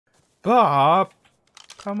Bob,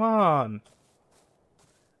 come on.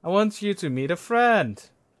 I want you to meet a friend.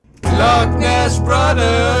 Lochtness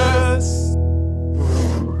Brothers.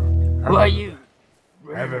 Who are you?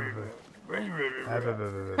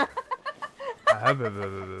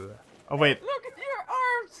 Oh wait, Look at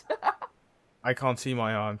your arms! I can't see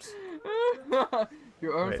my arms.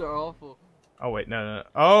 Your arms Wait. are awful. Oh wait, no.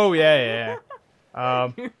 Oh yeah.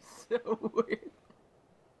 You're so weird.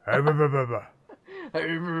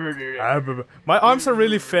 My arms are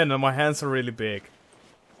really thin and my hands are really big.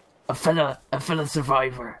 A fella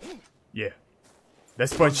survivor. Yeah.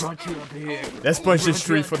 Let's punch. Brought you up here. Let's punch this What brought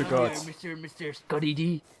tree you for the down gods. here, Mr. Scotty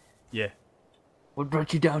D. Yeah. What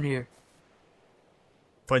brought you down here?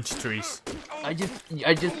 Punch trees. I just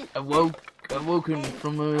awoken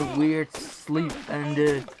from a weird sleep,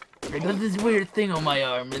 and I got this weird thing on my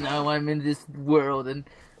arm, and now I'm in this world. And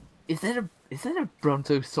is that a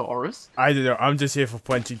brontosaurus? I don't know. I'm just here for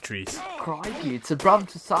punching trees. Crikey, it's a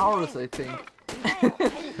brontosaurus, I think.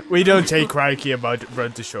 We don't take crikey about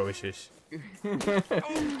brontosauruses.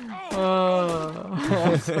 Oh,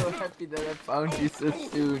 I'm so happy that I found you so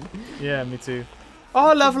soon. Yeah, me too.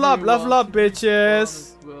 Oh, level up,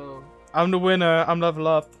 bitches! Well. I'm the winner. I'm level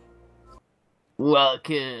up.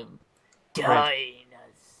 Welcome, Dinosaurs.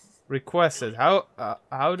 Requested. How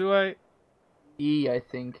do I? E, I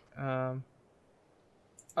think. Oh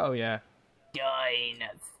yeah.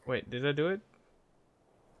 Dinosaurs. Wait, did I do it?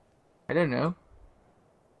 I don't know.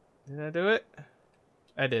 Did I do it?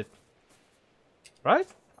 I did. Right?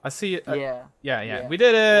 I see it. Yeah. We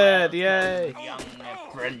did it! Yay! Young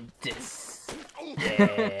apprentice.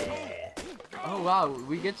 Yeah. Oh wow,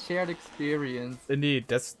 we get shared experience. Indeed,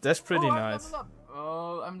 that's pretty I'm nice. level up.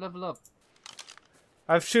 Oh, I'm level up.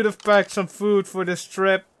 I should have packed some food for this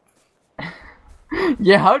trip.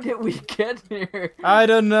 Yeah, how did we get here? I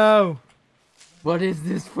don't know. What is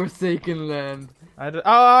this forsaken land?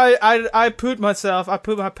 I pooed myself. I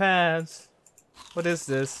pooped my pants. What is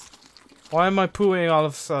this? Why am I pooing all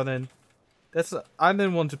of a sudden? I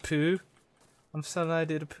didn't want to poo. All of a sudden I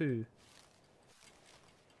did a poo.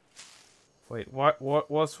 Wait,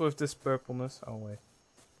 what's with this purpleness? Oh wait,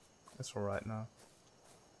 that's all right now.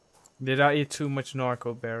 Did I eat too much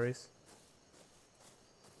narco berries?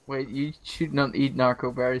 Wait, you should not eat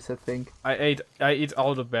narco berries, I think. I eat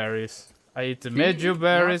all the berries. I eat the Do you medjo eat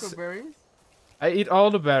berries. narco berries? I eat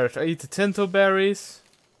all the berries. I eat the tinto berries,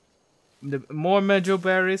 the more medjo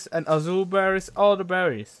berries, and azul berries. All the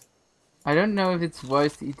berries. I don't know if it's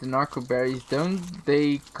wise to eat the narco berries. Don't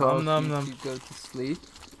they cause Nom, you nom. to go to sleep?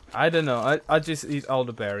 I don't know. I just eat all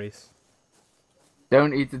the berries.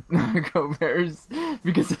 Don't eat the narco berries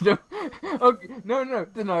because I don't. Okay, no,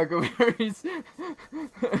 the narco berries.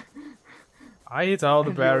 I eat all the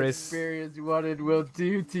And you'll berries. experience what it will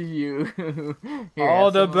do to you. Here, All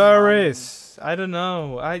have the some of berries. I don't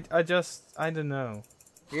know. I don't know. mine.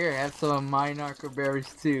 Here, have some of my narco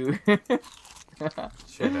berries too.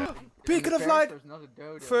 Shut up. Beacon And of the light. Dinosaur's not a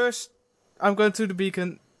dodo. First, I'm going to the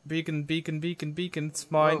beacon. Beacon. It's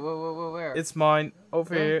mine. Whoa, where? It's mine.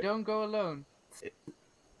 Over here. Don't go alone.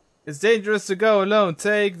 It's dangerous to go alone.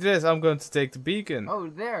 Take this. I'm going to take the beacon. Oh,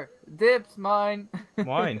 there. Dibs, mine.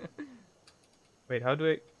 Mine. Wait, how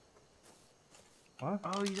do I? What?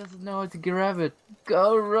 Oh, he doesn't know how to grab it.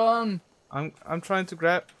 Go run. I'm trying to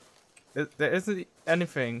grab. There isn't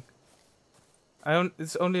anything.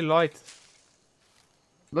 It's only light.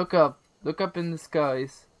 Look up. Look up in the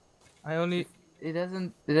skies. It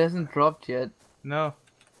hasn't dropped yet. No.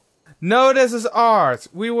 No, this is ours.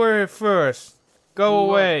 We were here first. Go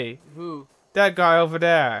Who, away. Who? That guy over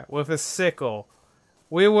there with his sickle.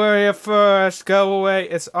 We were here first. Go away.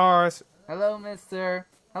 It's ours. Hello, mister.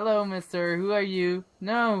 Hello, mister. Who are you?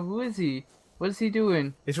 No, who is he? What is he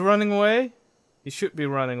doing? He's running away. He should be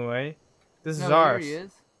running away. This is No, ours. there he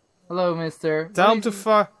is. Hello, mister. Tell him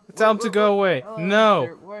to Tell him to go away. Hello, No,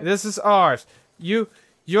 mister. Where- this is ours.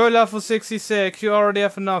 You're level 66. You already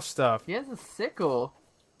have enough stuff. He has a sickle.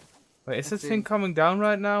 Wait, is Let's this thing see. coming down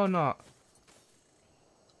right now or not?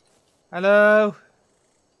 Hello?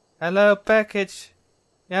 Hello, package.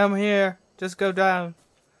 Yeah, I'm here. Just go down.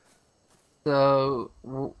 So,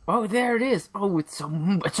 oh, there it is. Oh, it's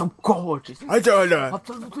so gorgeous. I don't know.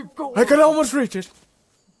 Absolutely gorgeous. I can almost reach it.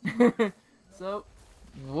 So,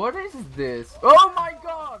 what is this? Oh my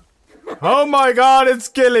god! Oh my god, it's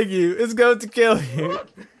killing you. It's going to kill you.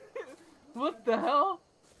 What the hell?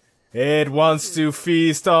 It wants to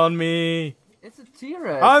feast on me. It's a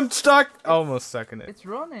T-Rex. I'm stuck. Almost stuck in it. It's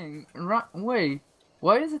running. Wait,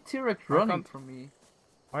 why is a T-Rex running can't- from me?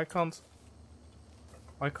 Why can't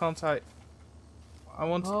I? I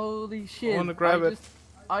want. Holy shit! wanna grab it.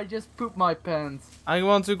 I just pooped my pants. I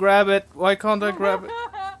want to grab it. Why can't I grab it?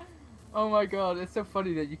 Oh my god, it's so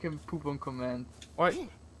funny that you can poop on command. Why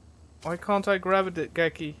can't I grab it,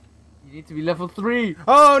 Dagekkie? You need to be level 3.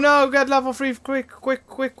 Oh no, get level 3 quick, quick,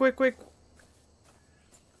 quick, quick, quick.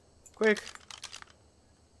 Quick.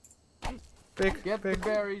 Get the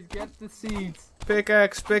berries, get the seeds.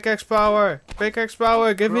 Pickaxe power. Pickaxe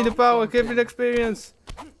power, give me the power, give me the experience.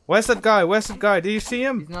 Where's that guy? Where's that guy? Do you see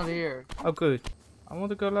him? He's not here. Oh good. I want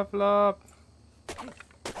to go level up.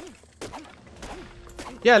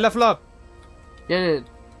 Yeah, level up. Get it.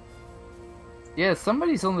 Yeah,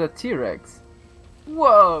 somebody's on that T-Rex.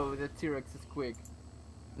 Whoa, that T-Rex is quick.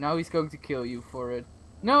 Now he's going to kill you for it.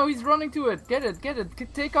 No, he's running to it. Get it, get it.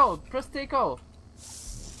 Take all. Press take all.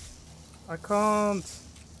 I can't.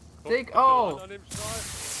 Take all.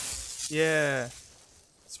 Yeah.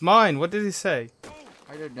 It's mine. What did he say?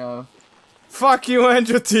 I don't know. Fuck you and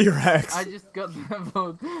your T-Rex. I just got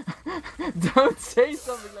leveled. Don't say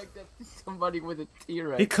something like that to somebody with a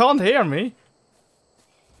T-Rex. He can't hear me.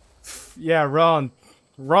 Yeah, run.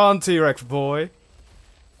 Run, T-Rex boy.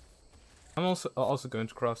 I'm also going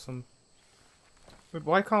to cross some. Wait,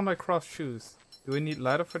 why can't I cross shoes? Do we need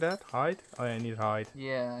ladder for that? Hide? Oh yeah, I need hide.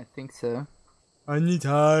 Yeah, I think so. I need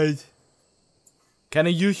hide. Can I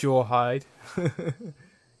use your hide?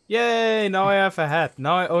 Yay! Now I have a hat.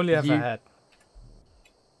 Now I only have a hat.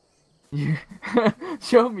 You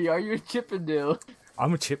show me. Are you a Chippendale?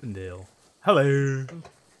 I'm a Chippendale. Hello.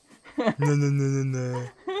 No.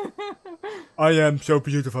 I am so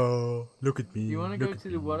beautiful. Look at me. You want to go to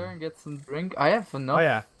the water and get some drink? I have enough. Oh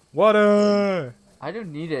yeah. Water! I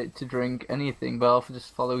don't need it to drink anything, but I'll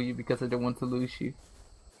just follow you because I don't want to lose you.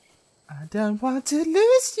 I don't want to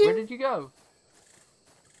lose you. Where did you go?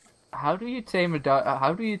 How do you tame a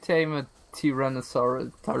how do you tame a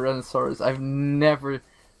Tyrannosaurus? I've never,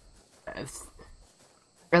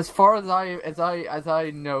 as far as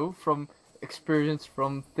I know from experience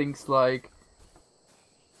from things like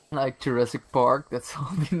Jurassic Park. That's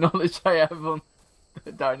all the knowledge I have on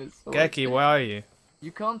the dinosaurs. Dagekkie, where are you?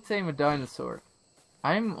 You can't tame a dinosaur.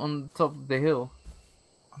 I'm on top of the hill.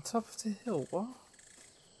 On top of the hill, what?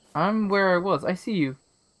 I'm where I was. I see you.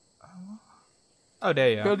 Oh, there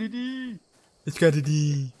you are. ScotDineHell. It's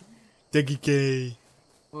ScotDineHell. Dagekkie.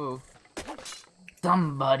 Whoa.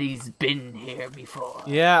 Somebody's been here before.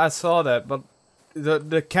 Yeah, I saw that, but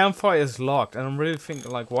the campfire is locked, and I'm really thinking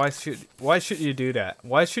like, why should you do that?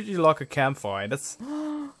 Why should you lock a campfire? That's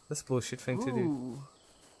a bullshit thing to do.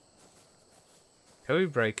 Can we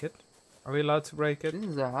break it? Are we allowed to break it?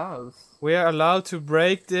 This is a house. We are allowed to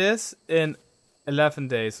break this in 11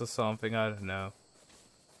 days or something. I don't know.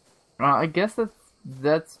 I guess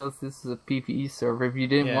that's because this is a PvE server. If you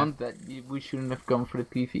didn't want that, we shouldn't have gone for the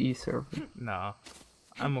PvE server. Nah,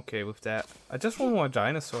 I'm okay with that. I just want more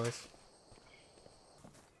dinosaurs.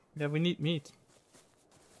 Yeah, we need meat.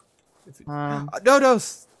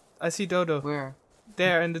 Dodos! I see Dodo. Where?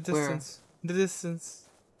 There in the distance. In the distance.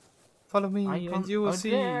 Follow me and you will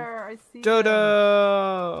see. There, I see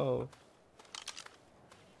Dodo!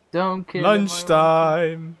 Don't kill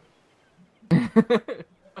Lunchtime!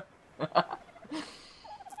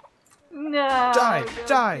 No!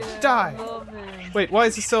 Die! Wait, why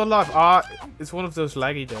is he still alive? Ah, it's one of those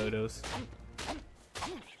laggy dodos.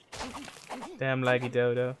 Damn laggy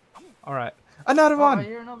dodo. Alright. Another one! I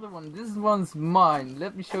hear another one. This one's mine.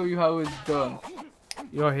 Let me show you how it's done.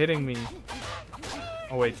 You're hitting me.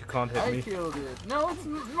 Oh wait, you can't hit me. I killed it. No, it's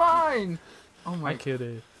mine! Oh my... I killed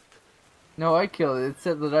it. No, I killed it. It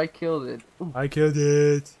said that I killed it. Ooh. I killed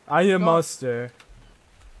it. I am master.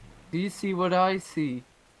 Do you see what I see?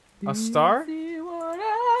 A star? Do you see what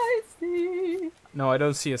I see? No, I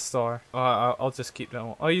don't see a star. I'll just keep that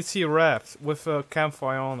one. Oh, you see a raft with a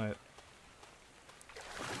campfire on it.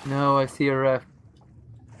 No, I see a raft.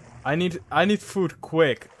 I need food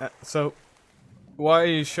quick. So, why are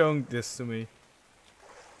you showing this to me?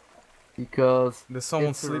 Because there's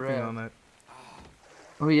someone sleeping on it.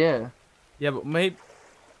 Oh yeah. Yeah, but maybe.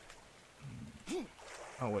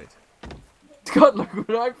 Oh wait. Scott, look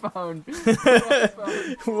what I found.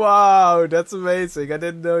 Wow, that's amazing. I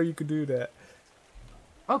didn't know you could do that.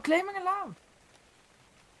 Oh, claiming allowed.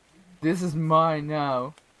 This is mine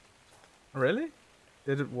now. Really?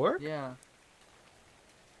 Did it work? Yeah.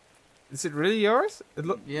 Is it really yours?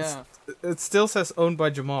 Yeah. It still says owned by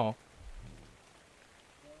Jamal.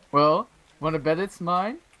 Well, wanna bet it's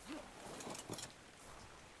mine?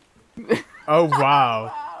 Oh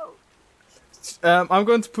wow. I'm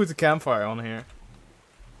going to put the campfire on here.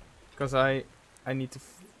 Because I need to...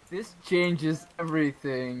 This changes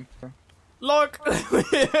everything. Look!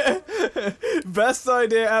 Best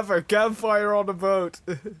idea ever. Campfire on the boat.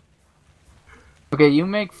 Okay, you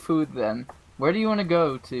make food then. Where do you want to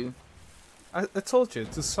go to? I told you,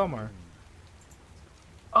 to summer.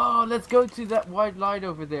 Oh, let's go to that white light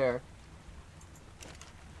over there.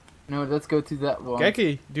 No, let's go to that one.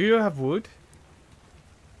 Dagekkie, do you have wood?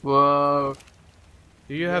 Whoa.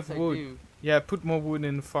 Do you Yes, have I wood? do. Yeah, put more wood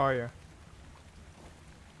in the fire.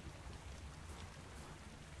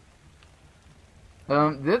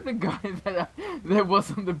 Did the guy that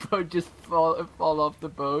was on the boat just fall off the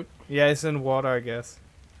boat? Yeah, it's in water, I guess.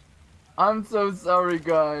 I'm so sorry,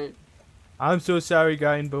 guy. I'm so sorry,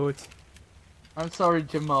 guy in boat. I'm sorry,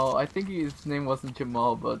 Jamal. I think his name wasn't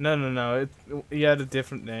Jamal, but... No. He had a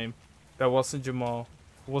different name. That wasn't Jamal.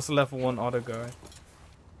 It was a level 1 other guy.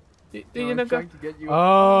 Do No, you I'm know trying to get you...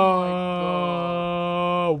 Oh,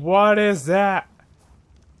 what is that?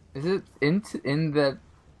 Is it in that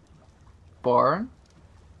barn?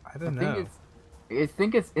 I don't know. I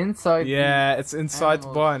think it's inside. Yeah, it's inside the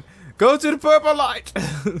animals. barn. Go to the purple light!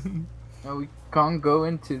 No, we can't go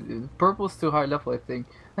into... Purple's too high level, I think.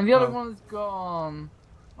 And the other Oh. one is gone.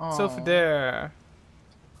 It's over there.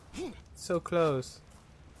 So close.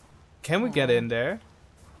 Can we get in there?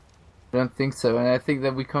 I don't think so, and I think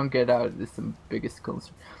that we can't get out is the biggest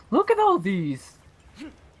concern. Look at all these!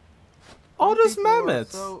 Oh, those People are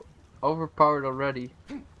mammoths! so overpowered already.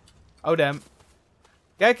 Oh, damn.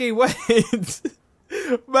 Dagekkie, wait!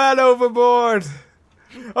 Man overboard!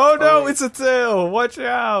 Oh no, wait. it's a tail! Watch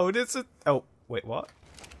out! It's a... Oh, wait, what?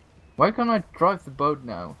 Why can't I drive the boat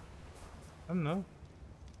now? I don't know.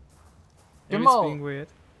 Maybe Jamal! it's being weird.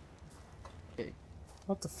 Okay.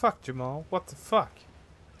 What the fuck, Jamal? What the fuck?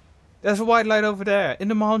 There's a white light over there, in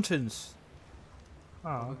the mountains.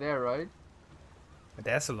 Over Oh, there, right?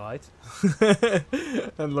 there's a light.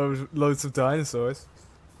 And loads of dinosaurs.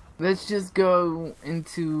 Let's just go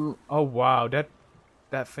into... Oh wow, that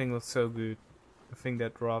thing was so good. The thing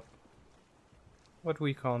that dropped. But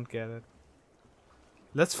we can't get it.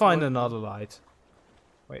 Let's find What? another light.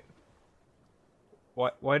 Wait.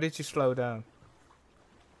 Why did you slow down?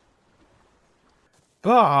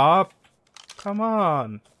 Bob! Come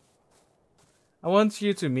on! I want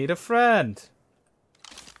you to meet a friend.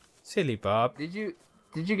 Silly Bob. Did you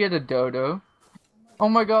get a dodo? Oh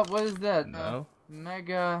my god, what is that? No.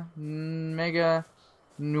 Mega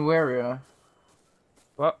Nuera.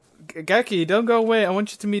 Well, Dagekkie, don't go away. I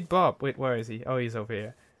want you to meet Bob. Wait, where is he? Oh, he's over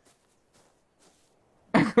here.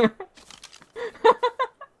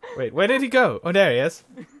 Wait, where did he go? Oh, there he is.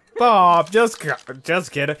 Bob, just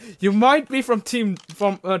get it. You might be from Tribe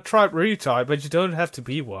Retard, but you don't have to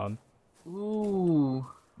be one. Ooh.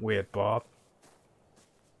 Weird Bob.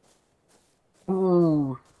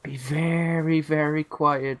 Ooh. Be very, very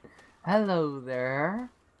quiet. Hello there.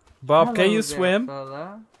 Bob, Hello can you there, swim?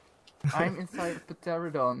 Fella. I'm inside the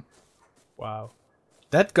pterodon. Wow.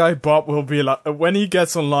 That guy Bob will be like, when he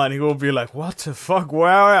gets online, he will be like, what the fuck, where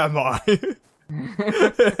am I?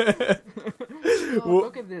 Oh,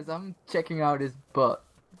 look at this, I'm checking out his butt.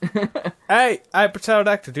 Hey,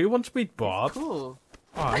 pterodactyl, do you want to meet Bob? Cool.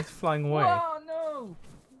 Oh, he's flying away. Oh no!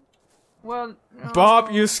 Well, no.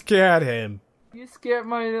 Bob, you scared him. You scared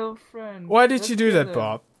my little friend. Why did Let's you do kill that, him.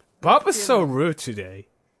 Bob? Bob is kill so him. rude today.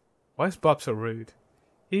 Why is Bob so rude?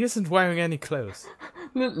 He isn't wearing any clothes.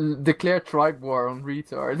 Declare tribe war on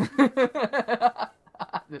retard.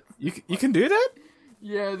 You can do that?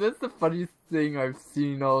 Yeah, that's the funniest thing I've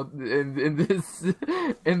seen all in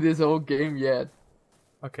this whole game yet.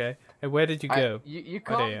 Okay. Hey, where did you go? You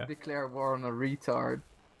Oh, there can't you are. declare war on a retard.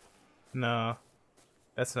 No.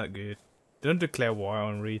 That's not good. Don't declare war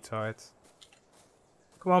on retards.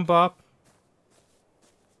 Come on, Bob.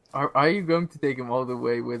 Are you going to take him all the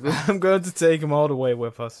way with us? I'm going to take him all the way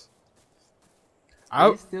with us. Do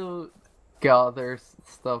you still gather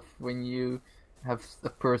stuff when you have a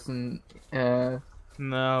person?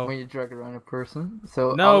 No. When you drag around a person.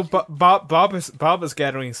 So No, I'll Bob is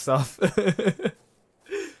gathering stuff.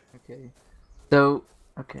 Okay. So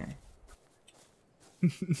okay.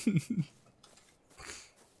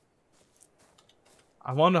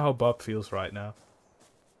 I wonder how Bob feels right now.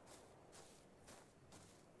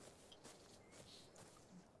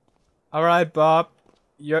 All right, Bob.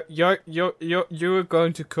 You're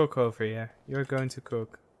going to cook over here. You're going to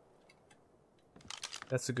cook.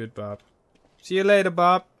 That's a good Bob. See you later,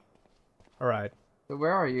 Bob. All right. So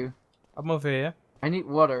where are you? I'm over here. I need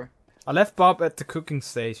water. I left Bob at the cooking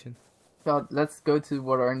station. God, let's go to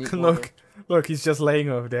water. I need water. Look, he's just laying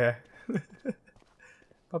over there.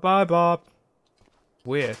 Bye-bye, Bob.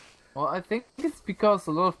 Weird. Well, I think it's because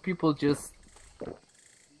a lot of people just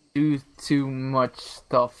do too much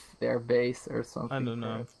stuff their base or something. I don't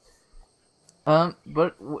know.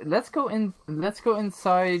 But let's go in. Let's go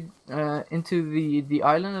inside, into the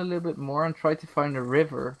island a little bit more and try to find a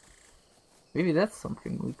river. Maybe that's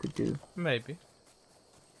something we could do. Maybe.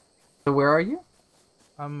 So where are you?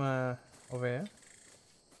 I'm over here.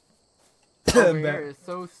 Over here is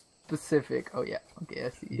so specific. Oh yeah. Okay, I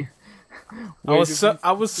see you.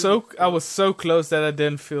 I was so close that I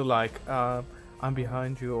didn't feel like I'm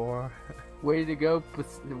behind you or. Way to go,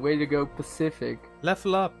 Pacific.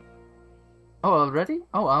 Level up. Oh, already?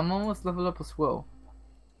 Oh, I'm almost level up as well.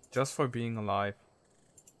 Just for being alive.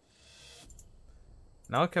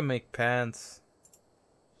 Now I can make pants.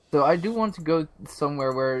 So I do want to go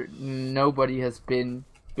somewhere where nobody has been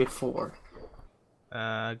before.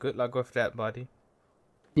 Good luck with that, buddy.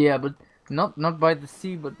 Yeah, but not by the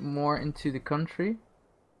sea, but more into the country.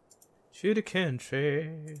 To the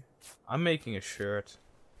country. I'm making a shirt.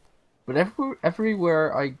 But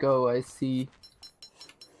everywhere I go, I see.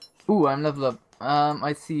 Ooh, I'm level up.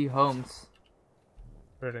 I see homes.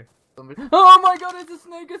 Really? Oh my god, it's a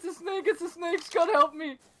snake! It's a snake! It's a snake! Scott, help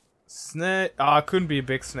me! Snake? Oh, it couldn't be a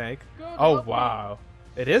big snake. God, Oh wow,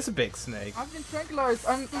 it is a big snake. I've been tranquilized.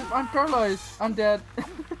 I'm paralyzed. I'm dead.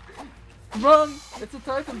 Run! It's a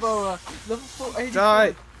Titan boa. Level 480.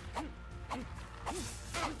 Die!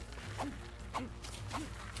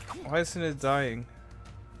 Why isn't it dying?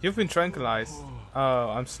 You've been tranquilized. Oh,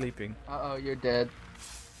 I'm sleeping. Uh oh, you're dead.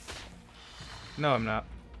 No, I'm not.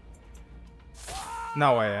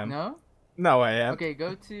 Now I am. No? Now I am. Okay,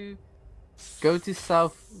 go to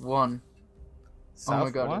South 1. South oh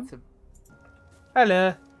my god, one? it's a...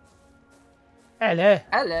 Hello. Hello.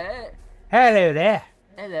 Hello! Hello there.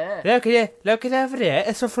 Hello! Look at over there.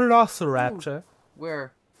 It's a velociraptor. Ooh.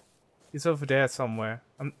 Where? He's over there somewhere.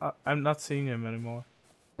 I'm not seeing him anymore.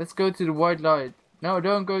 Let's go to the white light. No,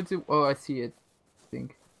 don't go to... Oh, I see it. I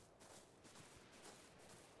think.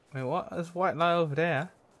 Wait, what? There's white light over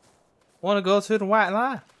there. Wanna go to the white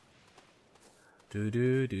light? Do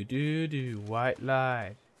white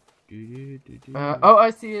light. Do. Oh,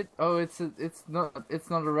 I see it. Oh, it's not a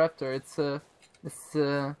raptor. It's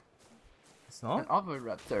not an other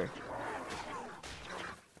raptor.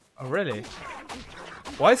 Oh really?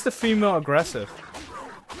 Why is the female aggressive?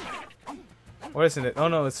 Or isn't it? Oh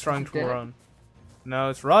no, it's trying to run.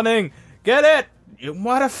 No, it's running. Get it, you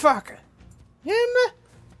motherfucker! Him.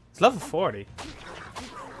 It's level 40.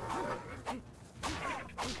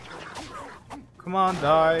 Come on,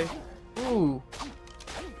 die. Ooh.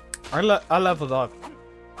 I leveled up.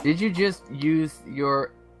 Did you just use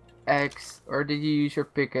your axe or did you use your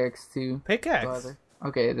pickaxe to... Pickaxe.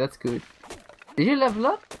 Okay, that's good. Did you level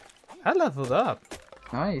up? I leveled up.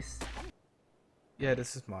 Nice. Yeah,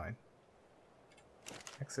 this is mine.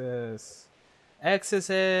 Access. Access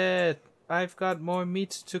it! I've got more meat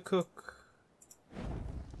to cook.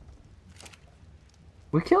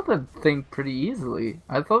 We killed that thing pretty easily.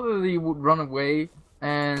 I thought that he would run away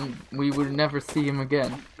and we would never see him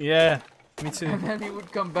again. Yeah, me too. And then he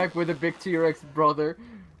would come back with a big T-Rex brother.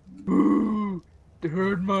 Boo! They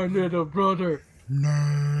hurt my little brother.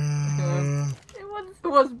 No. It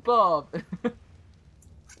was Bob.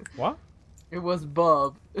 What? It was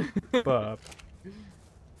Bob. Bob.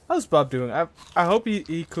 How's Bob doing? I hope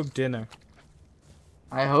he cooked dinner.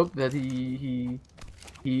 I hope that he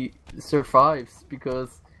survives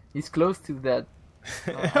because he's close to that.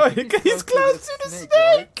 He's close to the snake.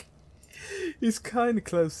 Right? He's kind of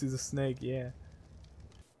close to the snake, yeah.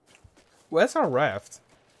 Where's our raft?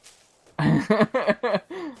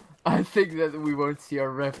 I think that we won't see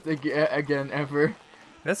our raft again ever.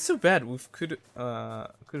 That's too bad. We could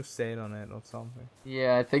have stayed on it or something.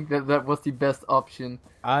 Yeah, I think that was the best option.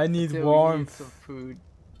 I need Until warmth. we need some food.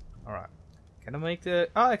 All right. Can I make the?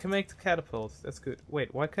 Oh, I can make the catapults. That's good.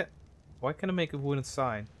 Wait, why can I make a wooden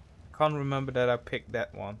sign? Can't remember that I picked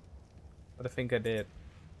that one, but I think I did.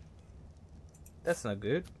 That's not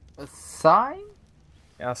good. A sign?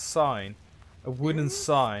 Yeah, a sign. A wooden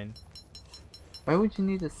sign. Why would you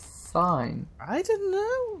need a sign? I don't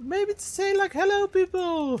know. Maybe to say like, "Hello,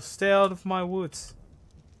 people. Stay out of my woods."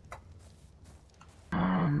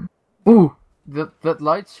 Ooh, that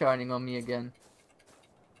light's shining on me again.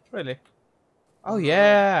 Really? Oh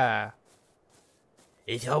yeah.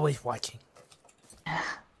 It's always watching.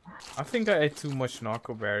 I think I ate too much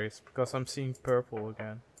narco berries because I'm seeing purple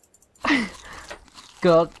again.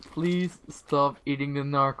 God, please stop eating the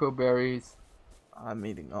narco berries. I'm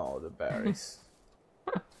eating all the berries.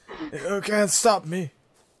 You can't stop me.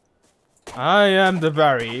 I am the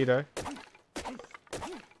berry eater.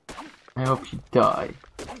 I hope you die.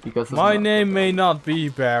 Because of my name may not be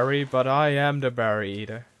Barry, but I am the berry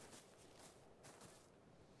eater.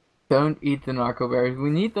 Don't eat the narco berries. We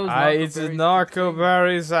need those. I eat the narco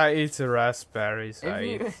berries. I eat the raspberries.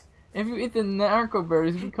 If you eat the narco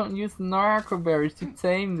berries, we can't use the narco berries to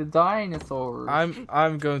tame the dinosaurs.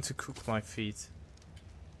 I'm going to cook my feet.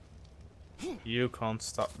 You can't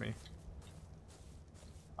stop me.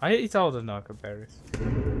 I eat all the narco berries.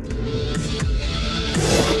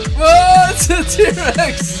 Oh, it's a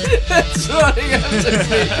T-Rex! It's running after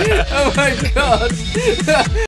me! Oh my god!